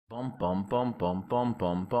Bum bum bum bum bum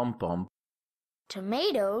bum bum bum.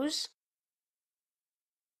 Tomatoes?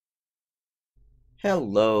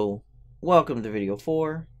 Hello, welcome to video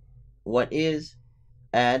 4. What is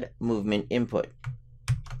add movement input?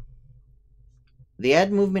 The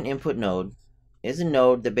add movement input node is a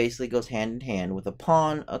node that basically goes hand in hand with a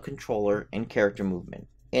pawn, a controller, and character movement.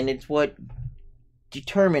 And it's what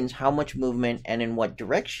determines how much movement and in what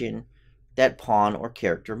direction that pawn or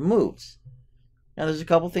character moves. Now there's a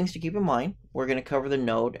couple things to keep in mind. We're going to cover the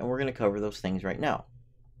node and we're going to cover those things right now.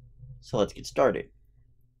 So let's get started.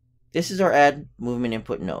 This is our add movement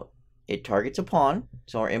input node. It targets a pawn,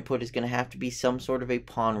 so our input is going to have to be some sort of a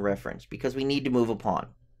pawn reference because we need to move a pawn.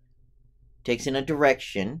 Takes in a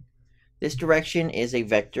direction. This direction is a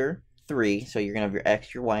vector 3, so you're going to have your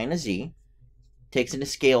x, your y, and a z. Takes in a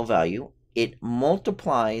scale value. It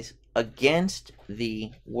multiplies against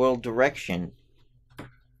the world direction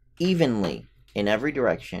evenly in every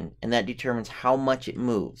direction, and that determines how much it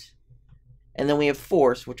moves. And then we have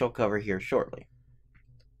force, which I'll cover here shortly.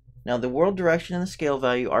 Now, the world direction and the scale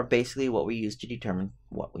value are basically what we use to determine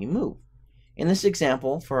what we move. In this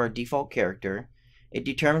example, for our default character, it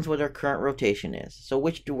determines what our current rotation is. So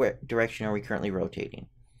which direction are we currently rotating?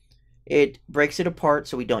 It breaks it apart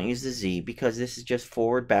so we don't use the Z because this is just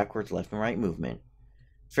forward, backwards, left, and right movement.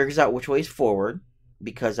 Figures out which way is forward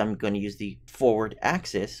because I'm going to use the forward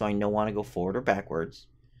axis, so I know I want to go forward or backwards.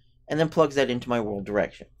 And then plugs that into my world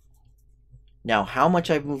direction. Now, how much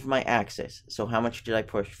I've moved my axis, so how much did I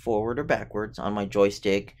push forward or backwards on my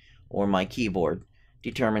joystick or my keyboard,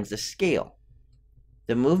 determines the scale.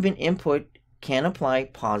 The movement input can apply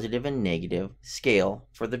positive and negative scale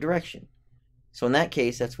for the direction. So in that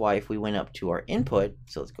case, that's why if we went up to our input,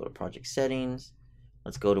 so let's go to project settings,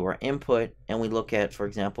 let's go to our input, and we look at, for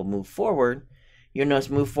example, move forward, you'll notice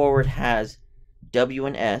move forward has W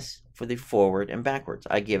and S for the forward and backwards.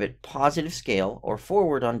 I give it positive scale or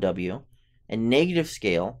forward on W, and negative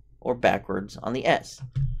scale or backwards on the S.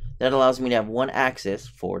 That allows me to have one axis,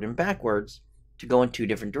 forward and backwards, to go in two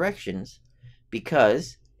different directions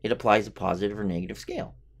because it applies a positive or negative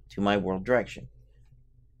scale to my world direction.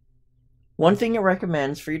 One thing it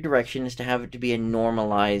recommends for your direction is to have it to be a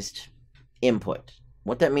normalized input.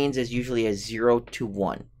 What that means is usually a 0 to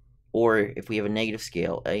 1, or if we have a negative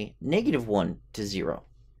scale, a negative 1 to 0.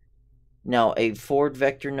 Now, a forward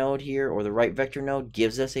vector node here, or the right vector node,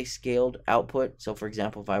 gives us a scaled output. So, for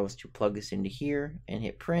example, if I was to plug this into here and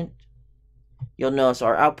hit print, you'll notice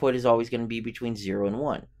our output is always going to be between 0 and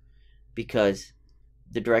 1, because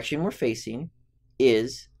the direction we're facing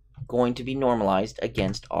is going to be normalized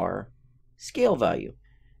against our scale value.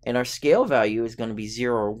 And our scale value is going to be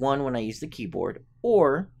 0 or 1 when I use the keyboard,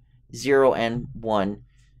 or 0 and 1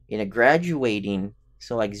 in a graduating,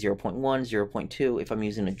 so like 0.1, 0.2 if I'm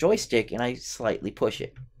using a joystick and I slightly push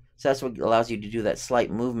it. So that's what allows you to do that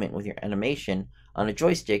slight movement with your animation on a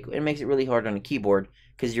joystick. It makes it really hard on a keyboard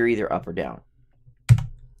because you're either up or down.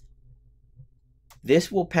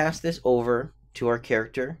 This will pass this over to our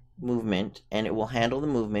character movement, and it will handle the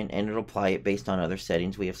movement and it'll apply it based on other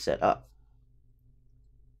settings we have set up.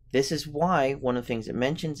 This is why one of the things it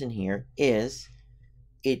mentions in here is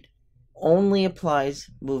it only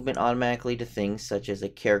applies movement automatically to things such as a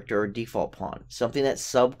character or default pawn, something that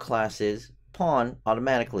subclasses pawn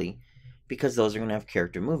automatically because those are going to have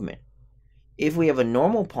character movement. If we have a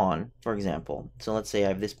normal pawn, for example, so let's say I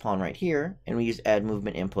have this pawn right here and we use add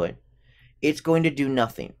movement input, it's going to do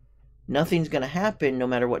nothing. Nothing's going to happen no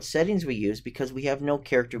matter what settings we use because we have no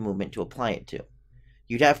character movement to apply it to.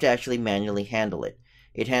 You'd have to actually manually handle it.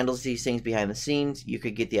 It handles these things behind the scenes. You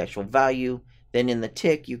could get the actual value. Then in the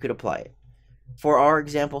tick, you could apply it. For our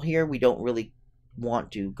example here, we don't really want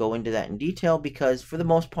to go into that in detail because for the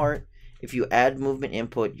most part, if you add movement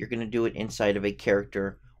input, you're going to do it inside of a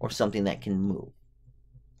character or something that can move.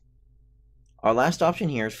 Our last option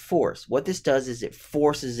here is force. What this does is it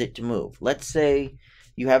forces it to move. Let's say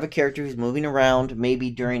you have a character who's moving around.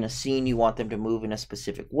 Maybe during a scene you want them to move in a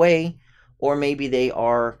specific way, or maybe they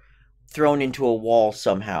are thrown into a wall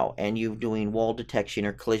somehow and you're doing wall detection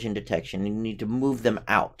or collision detection and you need to move them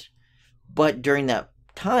out. But during that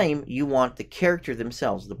time, you want the character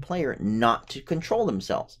themselves, the player, not to control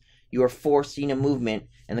themselves. You are forcing a movement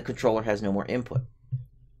and the controller has no more input.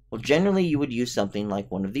 Well, generally you would use something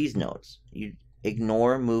like one of these nodes. You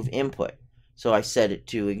ignore move input. So I set it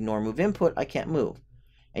to ignore move input, I can't move.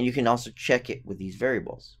 And you can also check it with these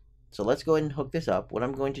variables. So let's go ahead and hook this up. What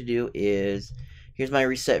I'm going to do is, here's my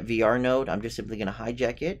reset VR node. I'm just simply going to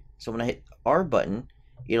hijack it. So when I hit R button,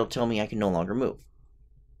 it'll tell me I can no longer move.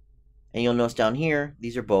 And you'll notice down here,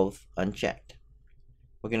 these are both unchecked.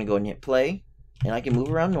 We're going to go ahead and hit play, and I can move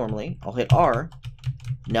around normally. I'll hit R,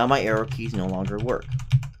 Now my arrow keys no longer work.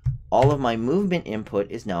 All of my movement input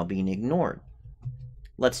is now being ignored.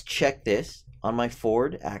 Let's check this on my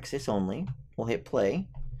forward axis only. We'll hit play.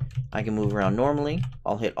 I can move around normally.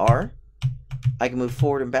 I'll hit R. I can move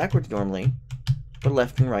forward and backwards normally, but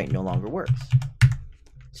left and right no longer works.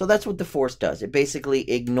 So that's what the force does. It basically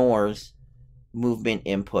ignores movement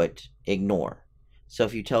input ignore. So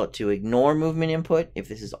if you tell it to ignore movement input, if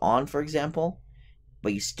this is on, for example,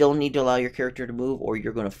 but you still need to allow your character to move or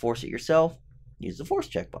you're going to force it yourself, use the force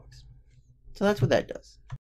checkbox. So that's what that does.